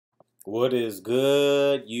What is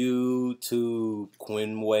good, YouTube?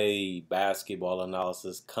 Quinway basketball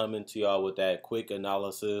analysis coming to y'all with that quick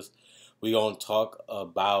analysis. We gonna talk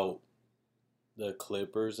about the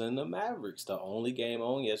Clippers and the Mavericks, the only game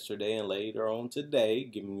on yesterday and later on today.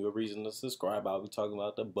 Giving you a reason to subscribe. I'll be talking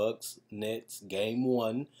about the Bucks Nets game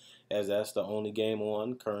one, as that's the only game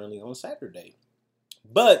on currently on Saturday.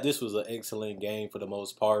 But this was an excellent game for the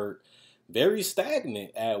most part. Very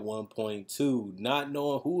stagnant at 1.2, not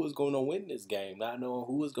knowing who was going to win this game, not knowing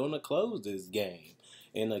who was going to close this game.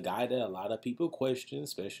 And a guy that a lot of people question,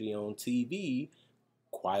 especially on TV,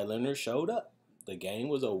 Kawhi Leonard showed up. The game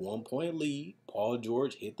was a 1 point lead. Paul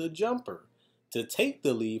George hit the jumper to take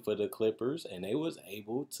the lead for the Clippers, and they was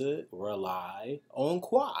able to rely on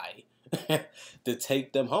Kawhi to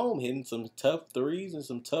take them home, hitting some tough threes and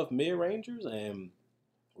some tough mid-rangers, and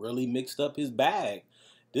really mixed up his bag.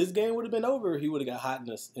 This game would have been over if he would have got hot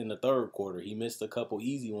in the third quarter. He missed a couple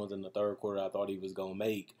easy ones in the third quarter I thought he was going to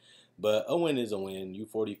make. But a win is a win. You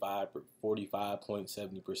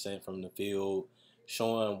 45.70% from the field,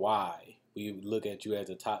 showing why we look at you as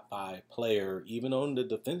a top five player, even on the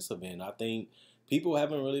defensive end. I think people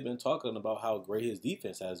haven't really been talking about how great his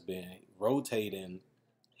defense has been, rotating,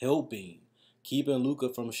 helping, keeping Luka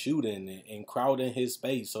from shooting and crowding his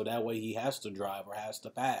space so that way he has to drive or has to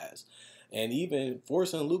pass. And even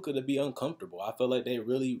forcing Luka to be uncomfortable. I feel like they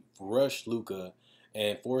really rushed Luka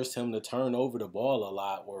and forced him to turn over the ball a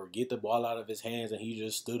lot or get the ball out of his hands, and he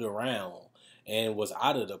just stood around and was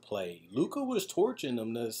out of the play. Luka was torching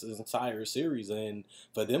them this entire series, and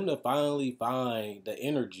for them to finally find the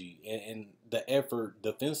energy and the effort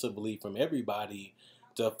defensively from everybody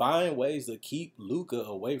to find ways to keep Luka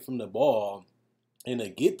away from the ball and to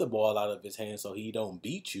get the ball out of his hands so he don't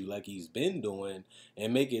beat you like he's been doing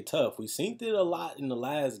and make it tough. We seen it a lot in the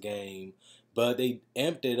last game, but they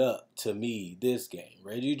amped it up to me this game.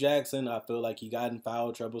 Reggie Jackson, I feel like he got in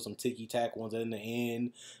foul trouble, some ticky-tack ones in the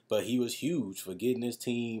end, but he was huge for getting his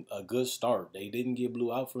team a good start. They didn't get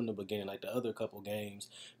blew out from the beginning like the other couple games.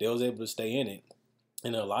 They was able to stay in it.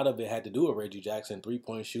 And a lot of it had to do with Reggie Jackson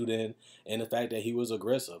three-point shooting and the fact that he was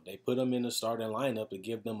aggressive. They put him in the starting lineup to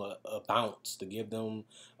give them a bounce, to give them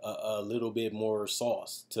a little bit more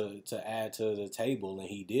sauce to add to the table. And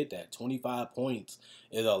he did that. 25 points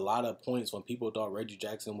is a lot of points when people thought Reggie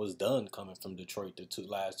Jackson was done coming from Detroit the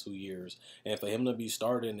last 2 years. And for him to be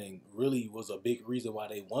starting and really was a big reason why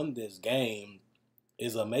they won this game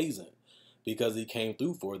is amazing because he came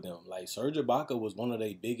through for them. Like Serge Ibaka was one of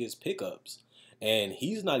their biggest pickups, and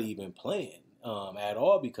he's not even playing at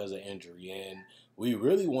all because of injury. And we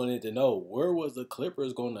really wanted to know where was the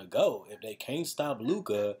Clippers going to go if they can't stop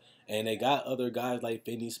Luka, and they got other guys like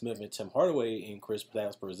Finney Smith and Tim Hardaway and Chris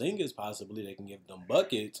Porzingis possibly that can give them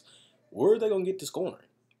buckets. Where are they going to get the scoring?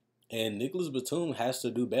 And Nicholas Batum has to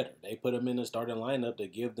do better. They put him in the starting lineup to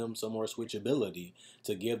give them some more switchability,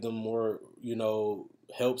 to give them more,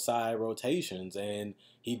 help side rotations. And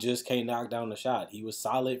he just can't knock down the shot. He was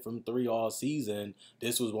solid from three all season.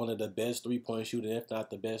 This was one of the best three-point shooting, if not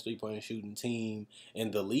the best three-point shooting team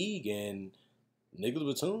in the league. And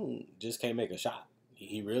Nicholas Batum just can't make a shot.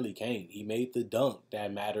 He really can't. He made the dunk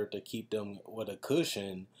that mattered to keep them with a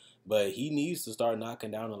cushion, but he needs to start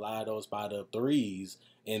knocking down a lot of those spot up threes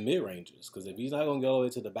in mid ranges. Because if he's not going to go all the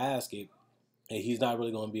way to the basket and he's not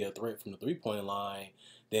really going to be a threat from the 3 point line,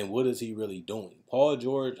 then what is he really doing? Paul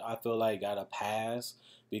George, I feel like, got a pass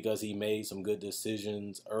because he made some good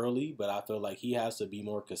decisions early, but I feel like he has to be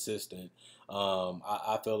more consistent.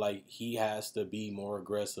 I feel like he has to be more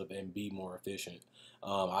aggressive and be more efficient.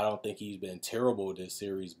 I don't think he's been terrible this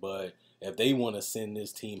series, but if they want to send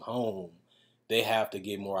this team home, they have to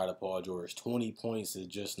get more out of Paul George. 20 points is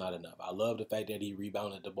just not enough. I love the fact that he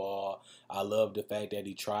rebounded the ball. I love the fact that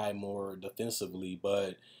he tried more defensively,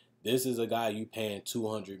 but this is a guy you paying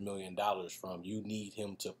 $200 million from. You need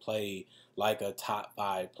him to play like a top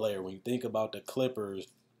five player. When you think about the Clippers,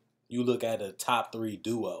 you look at a top three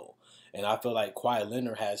duo. And I feel like Kawhi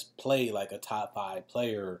Leonard has played like a top five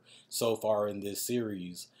player so far in this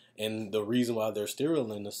series. And the reason why they're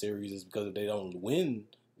still in the series is because if they don't win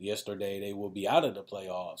yesterday, they will be out of the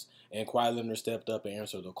playoffs. And Kawhi Leonard stepped up and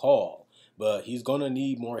answered the call. But he's going to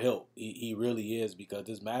need more help. He really is, because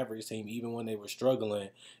this Mavericks team, even when they were struggling,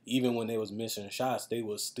 even when they was missing shots, they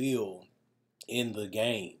was still in the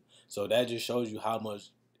game. So that just shows you how much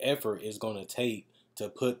effort it's going to take to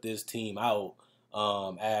put this team out,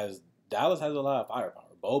 as Dallas has a lot of firepower.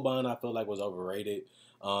 Boban, I feel like, was overrated.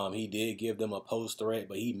 He did give them a post threat,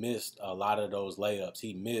 but he missed a lot of those layups.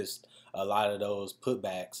 He missed a lot of those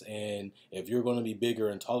putbacks. And if you're going to be bigger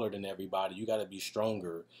and taller than everybody, you got to be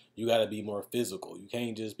stronger. You got to be more physical. You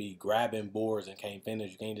can't just be grabbing boards and can't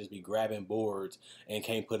finish. You can't just be grabbing boards and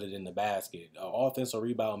can't put it in the basket. Offensive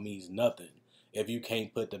rebound means nothing if you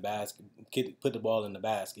can't put the ball in the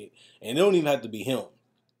basket. And it don't even have to be him.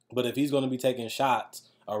 But if he's going to be taking shots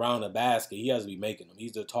around the basket, he has to be making them.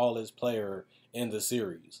 He's the tallest player in the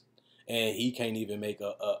series, and he can't even make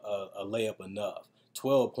a layup enough.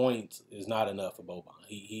 12 points is not enough for Boban.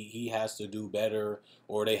 He has to do better,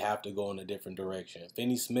 or they have to go in a different direction.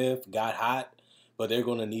 Finney-Smith got hot, but they're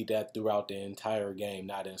going to need that throughout the entire game,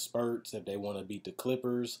 not in spurts if they want to beat the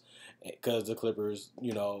Clippers, because the Clippers,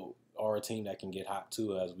 are a team that can get hot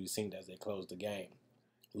too, as we've seen as they close the game.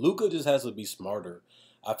 Luka just has to be smarter.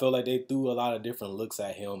 I feel like they threw a lot of different looks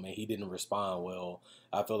at him and he didn't respond well.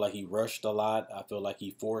 I feel like he rushed a lot. I feel like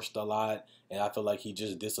he forced a lot. And I feel like he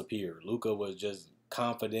just disappeared. Luka was just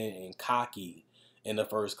confident and cocky in the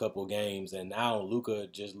first couple games. And now Luka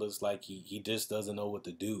just looks like he just doesn't know what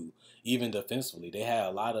to do. Even defensively. They had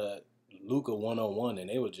a lot of Luka one-on-one and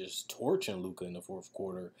they were just torching Luka in the fourth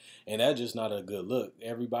quarter. And that's just not a good look.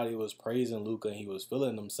 Everybody was praising Luka and he was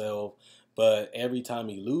feeling himself. But every time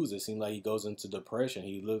he loses, it seems like he goes into depression.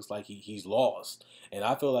 He looks like he's lost. And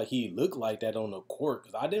I feel like he looked like that on the court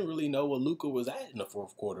because I didn't really know what Luka was at in the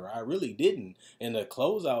fourth quarter. I really didn't. In the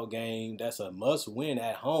closeout game, that's a must-win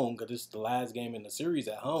at home because it's the last game in the series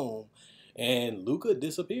at home. And Luka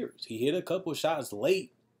disappears. He hit a couple shots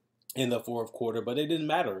late in the fourth quarter, but it didn't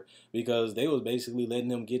matter because they was basically letting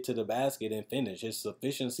him get to the basket and finish. His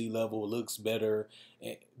sufficiency level looks better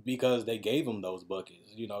because they gave him those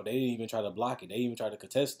buckets. They didn't even try to block it. They didn't even try to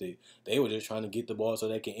contest it. They were just trying to get the ball so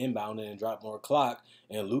they can inbound it and drop more clock,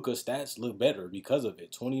 and Luka's stats look better because of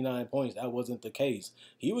it. 29 points, that wasn't the case.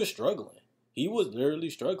 He was struggling. He was literally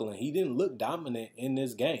struggling. He didn't look dominant in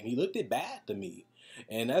this game. He looked it bad to me.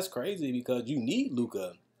 And that's crazy because you need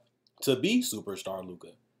Luka to be superstar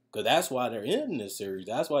Luka. Because that's why they're in this series.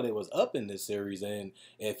 That's why they was up in this series. And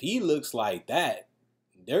if he looks like that,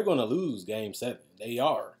 they're going to lose Game 7. They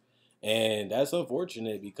are. And that's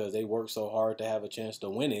unfortunate because they worked so hard to have a chance to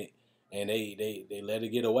win it. And they let it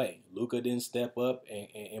get away. Luka didn't step up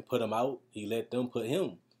and put him out. He let them put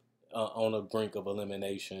him on the brink of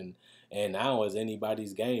elimination. And now as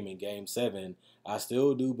anybody's game in Game 7, I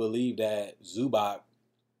still do believe that Zubac,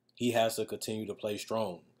 he has to continue to play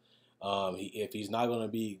strong. If he's not going to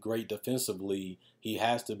be great defensively, he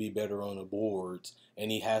has to be better on the boards, and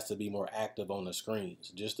he has to be more active on the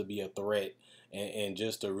screens just to be a threat and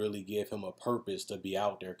just to really give him a purpose to be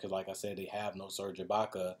out there. Because, like I said, they have no Serge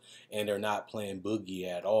Ibaka, and they're not playing Boogie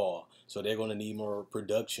at all. So they're going to need more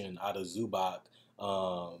production out of Zubac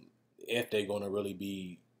if they're going to really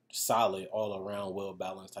be solid, all-around,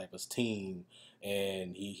 well-balanced type of team.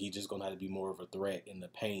 And he just going to have to be more of a threat in the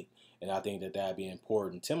paint. And I think that'd be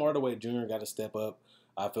important. Tim Hardaway Jr. got to step up.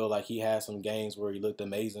 I feel like he had some games where he looked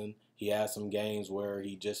amazing. He had some games where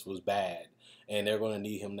he just was bad. And they're going to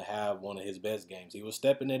need him to have one of his best games. He was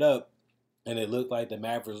stepping it up, and it looked like the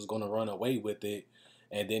Mavericks was going to run away with it.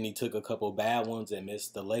 And then he took a couple bad ones and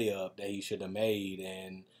missed the layup that he should have made.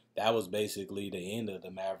 And that was basically the end of the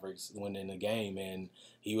Mavericks winning the game. And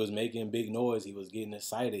he was making big noise. He was getting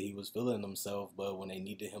excited. He was feeling himself. But when they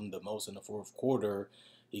needed him the most in the fourth quarter,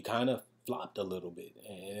 he kind of flopped a little bit.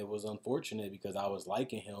 And it was unfortunate because I was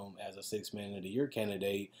liking him as a Sixth Man of the Year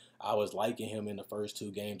candidate. I was liking him in the first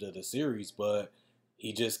 2 games of the series, but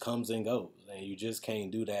he just comes and goes. And you just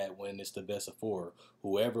can't do that when it's the best of 4.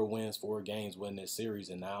 Whoever wins 4 games win this series.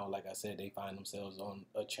 And now, like I said, they find themselves on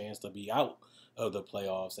a chance to be out of the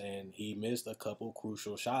playoffs. And he missed a couple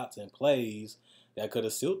crucial shots and plays that could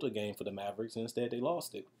have sealed the game for the Mavericks. Instead, they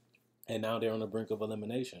lost it. And now they're on the brink of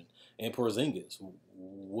elimination. And Porzingis,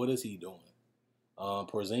 what is he doing?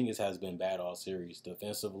 Porzingis has been bad all series.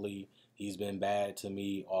 Defensively, he's been bad to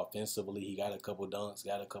me. Offensively, he got a couple dunks,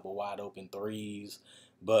 got a couple wide open threes,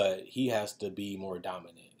 but he has to be more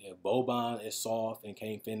dominant. If Boban is soft and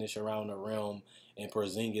can't finish around the rim, and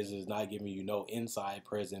Porzingis is not giving you no inside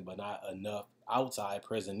present, but not enough outside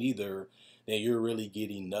present either, then you're really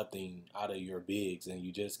getting nothing out of your bigs, and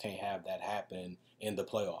you just can't have that happen in the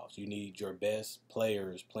playoffs. You need your best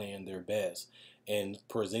players playing their best. And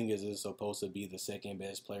Porzingis is supposed to be the second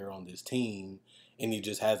best player on this team, and he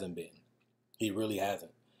just hasn't been. He really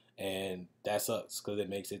hasn't. And that sucks because it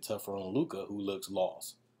makes it tougher on Luka, who looks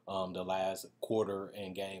lost. the last quarter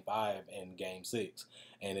in Game 5 and Game 6.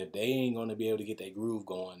 And if they ain't going to be able to get their groove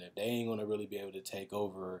going, if they ain't going to really be able to take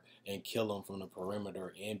over and kill them from the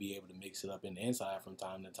perimeter and be able to mix it up in the inside from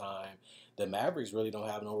time to time, the Mavericks really don't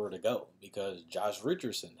have nowhere to go because Josh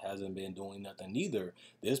Richardson hasn't been doing nothing either.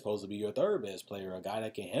 This is supposed to be your third best player, a guy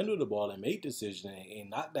that can handle the ball and make decisions and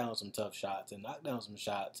knock down some tough shots and knock down some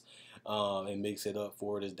shots and mix it up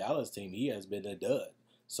for this Dallas team. He has been a dud.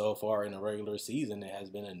 So far in the regular season, it has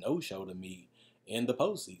been a no-show to me in the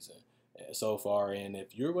postseason so far. And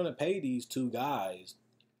if you're going to pay these two guys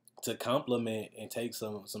to complement and take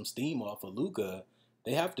some steam off of Luka,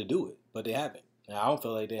 they have to do it, but they haven't. Now, I don't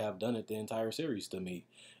feel like they have done it the entire series to me.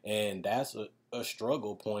 And that's a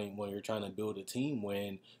struggle point when you're trying to build a team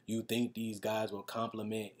when you think these guys will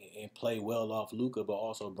complement and play well off Luka, but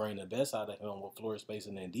also bring the best out of him with floor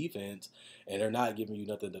spacing and defense. And they're not giving you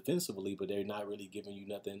nothing defensively, but they're not really giving you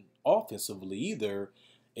nothing offensively either.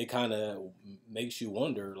 It kind of makes you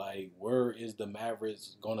wonder, like, where is the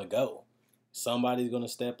Mavericks going to go? Somebody's going to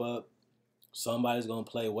step up. Somebody's going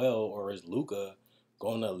to play well, or is Luka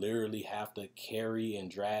going to literally have to carry and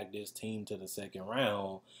drag this team to the second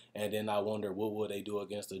round? And then I wonder, what will they do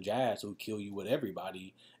against the Jazz, who kill you with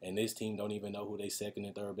everybody, and this team don't even know who their second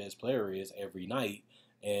and third best player is every night,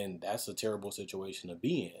 and that's a terrible situation to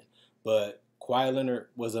be in. But Kawhi Leonard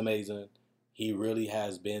was amazing. He really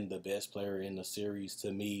has been the best player in the series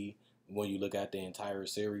to me when you look at the entire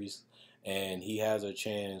series, and he has a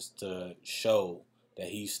chance to show that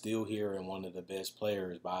he's still here and one of the best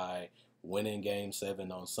players by winning Game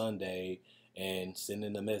 7 on Sunday and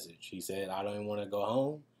sending a message. He said, I don't even want to go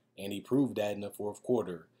home, and he proved that in the fourth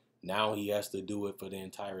quarter. Now he has to do it for the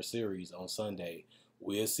entire series on Sunday.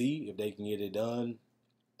 We'll see if they can get it done.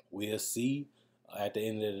 We'll see at the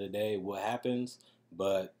end of the day what happens.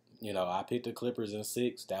 But, I picked the Clippers in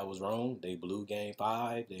 6. That was wrong. They blew Game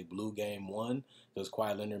 5. They blew Game 1 because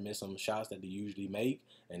Kawhi Leonard missed some shots that they usually make,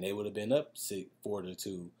 and they would have been up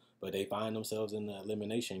 4-2. But they find themselves in the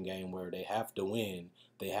elimination game where they have to win.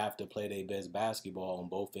 They have to play their best basketball on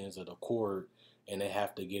both ends of the court, and they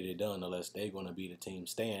have to get it done unless they're going to be the team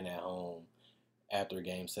staying at home after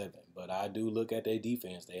Game 7. But I do look at their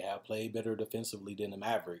defense. They have played better defensively than the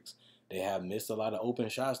Mavericks. They have missed a lot of open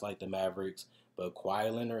shots like the Mavericks, but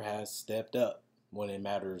Kawhi Leonard has stepped up when it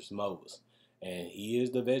matters most. And he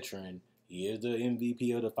is the veteran. He is the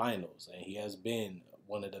MVP of the finals, and he has been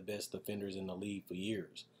one of the best defenders in the league for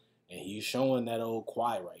years. And he's showing that old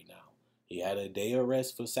Kawhi right now. He had a day of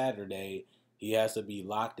rest for Saturday. He has to be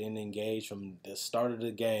locked in and engaged from the start of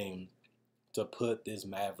the game to put this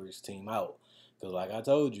Mavericks team out. Because like I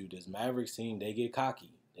told you, this Mavericks team, they get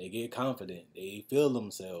cocky. They get confident. They feel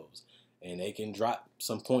themselves. And they can drop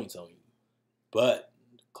some points on you. But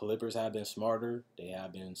Clippers have been smarter. They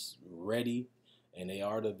have been ready. And they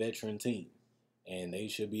are the veteran team. And they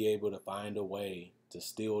should be able to find a way to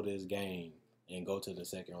steal this game and go to the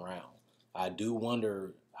second round. I do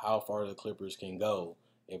wonder how far the Clippers can go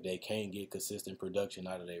if they can't get consistent production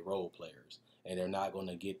out of their role players. And they're not going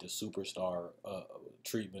to get the superstar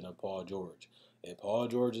treatment of Paul George. If Paul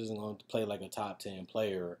George isn't going to play like a top 10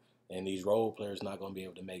 player and these role players not going to be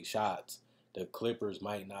able to make shots, the Clippers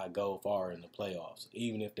might not go far in the playoffs,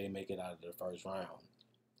 even if they make it out of the first round.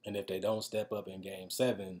 And if they don't step up in Game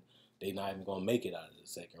 7, they're not even going to make it out of the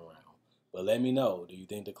second round. But let me know, do you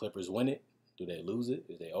think the Clippers win it? Do they lose it?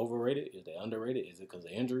 Is they overrated? Is they underrated? Is it because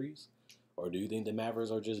of injuries? Or do you think the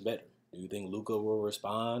Mavericks are just better? Do you think Luka will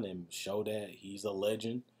respond and show that he's a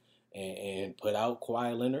legend and put out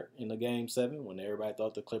Kawhi Leonard in the Game 7 when everybody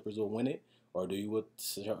thought the Clippers would win it? Or do you want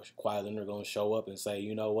Kawhi Leonard going to show up and say,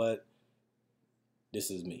 you know what?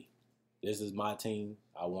 This is me. This is my team.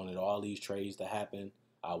 I wanted all these trades to happen.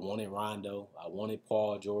 I wanted Rondo. I wanted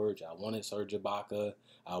Paul George. I wanted Serge Ibaka.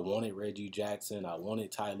 I wanted Reggie Jackson. I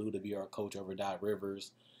wanted Ty Lue to be our coach over Doc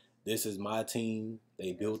Rivers. This is my team.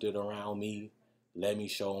 They built it around me. Let me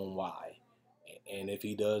show them why. And if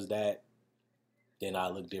he does that, then I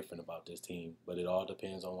look different about this team. But it all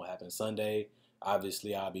depends on what happens Sunday.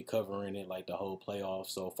 Obviously, I'll be covering it like the whole playoffs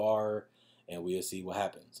so far, and we'll see what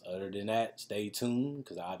happens. Other than that, stay tuned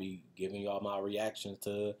because I'll be giving y'all my reactions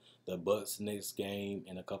to the Bucks next game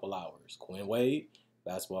in a couple hours. Quinn Wade,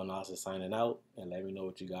 Basketball Analysis signing out, and let me know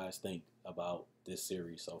what you guys think about this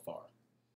series so far.